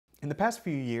In the past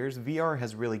few years, VR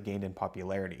has really gained in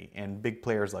popularity, and big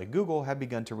players like Google have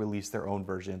begun to release their own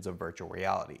versions of virtual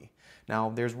reality.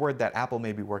 Now, there's word that Apple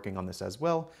may be working on this as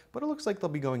well, but it looks like they'll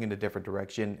be going in a different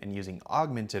direction and using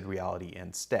augmented reality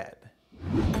instead.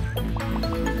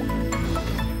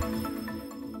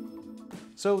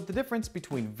 So the difference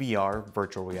between VR,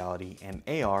 virtual reality, and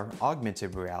AR,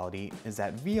 augmented reality, is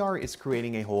that VR is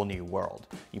creating a whole new world.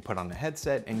 You put on a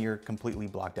headset and you're completely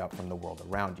blocked out from the world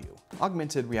around you.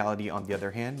 Augmented reality, on the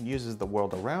other hand, uses the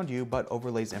world around you but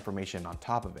overlays information on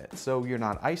top of it, so you're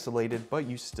not isolated but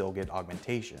you still get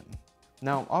augmentation.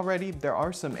 Now, already there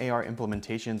are some AR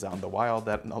implementations out in the wild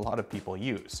that a lot of people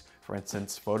use. For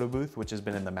instance, Photo Booth, which has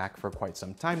been in the Mac for quite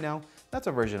some time now, that's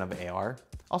a version of AR.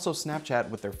 Also Snapchat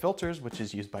with their filters, which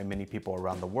is used by many people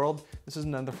around the world. This is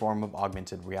another form of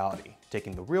augmented reality,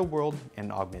 taking the real world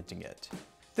and augmenting it.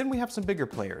 Then we have some bigger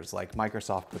players like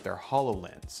Microsoft with their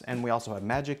HoloLens, and we also have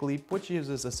Magic Leap, which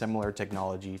uses a similar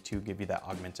technology to give you that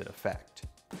augmented effect.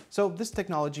 So this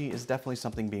technology is definitely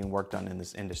something being worked on in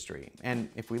this industry, and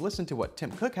if we listen to what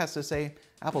Tim Cook has to say,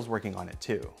 Apple's working on it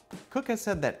too. Cook has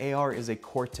said that AR is a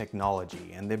core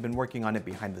technology, and they've been working on it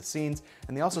behind the scenes,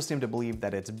 and they also seem to believe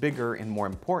that it's bigger and more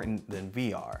important than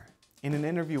VR. In an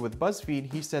interview with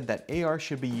BuzzFeed, he said that AR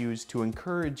should be used to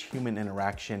encourage human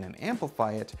interaction and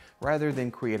amplify it, rather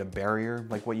than create a barrier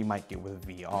like what you might get with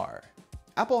VR.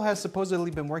 Apple has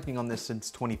supposedly been working on this since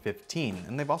 2015,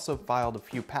 and they've also filed a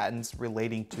few patents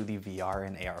relating to the VR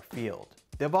and AR field.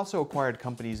 They've also acquired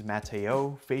companies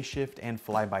Mateo, FaceShift, and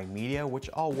Flyby Media, which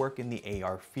all work in the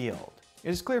AR field. It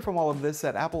is clear from all of this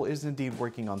that Apple is indeed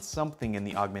working on something in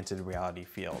the augmented reality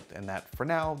field, and that for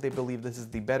now, they believe this is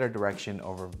the better direction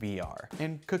over VR.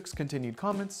 And Cook's continued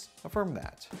comments affirm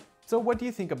that. So what do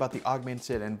you think about the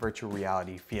augmented and virtual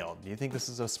reality field? Do you think this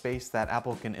is a space that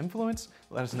Apple can influence?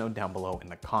 Let us know down below in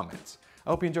the comments. I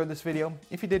hope you enjoyed this video.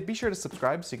 If you did, be sure to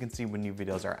subscribe so you can see when new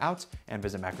videos are out, and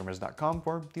visit MacRumors.com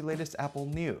for the latest Apple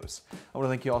news. I want to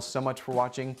thank you all so much for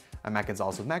watching. I'm Mac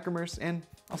Gonzalez with MacRumors, and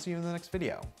I'll see you in the next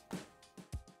video.